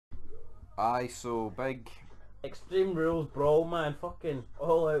Aye, so big. Extreme Rules Brawl, man. Fucking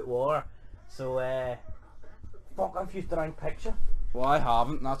all out war. So, fuck, I've used the wrong picture. Well, I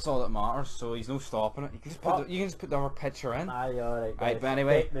haven't, and that's all that matters, so he's no stopping it. You can just put the other picture in. Aye, alright. Right, but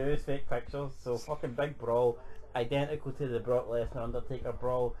anyway. Fake news, fake pictures. So, fucking big Brawl. Identical to the Brock Lesnar Undertaker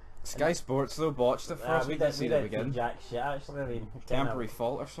Brawl. Sky Sports, though, botched it for us. We didn't see the beginning. Jack shit, actually. I mean, Temporary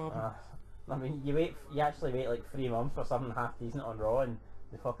fault or something. I mean, you actually wait like 3 months for something half decent on Raw, and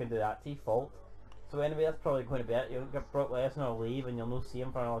they fucking do that to you, fault. So anyway, that's probably going to be it. You'll get Brock Lesnar will leave, and you'll not see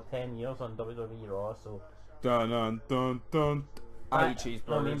him for another 10 years on WWE Raw. So dun dun dun dun. Aye, cheeseburgers.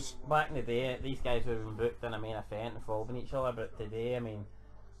 I mean, back in the day, these guys would have been booked in a main event and following each other, but today, I mean,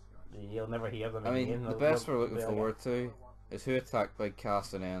 you'll never hear them again. I mean, the best we're looking forward to is who attacked Big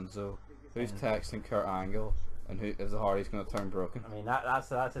Cass and Enzo, who's texting Kurt Angle, and who is the Hardy's going to turn broken. I mean,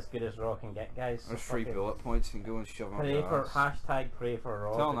 that's as good as Raw can get, guys. There's 3 bullet points, you can go and shove them Pray for, hashtag pray for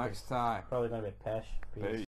Raw. Till next time. Probably going to be pish. Peace.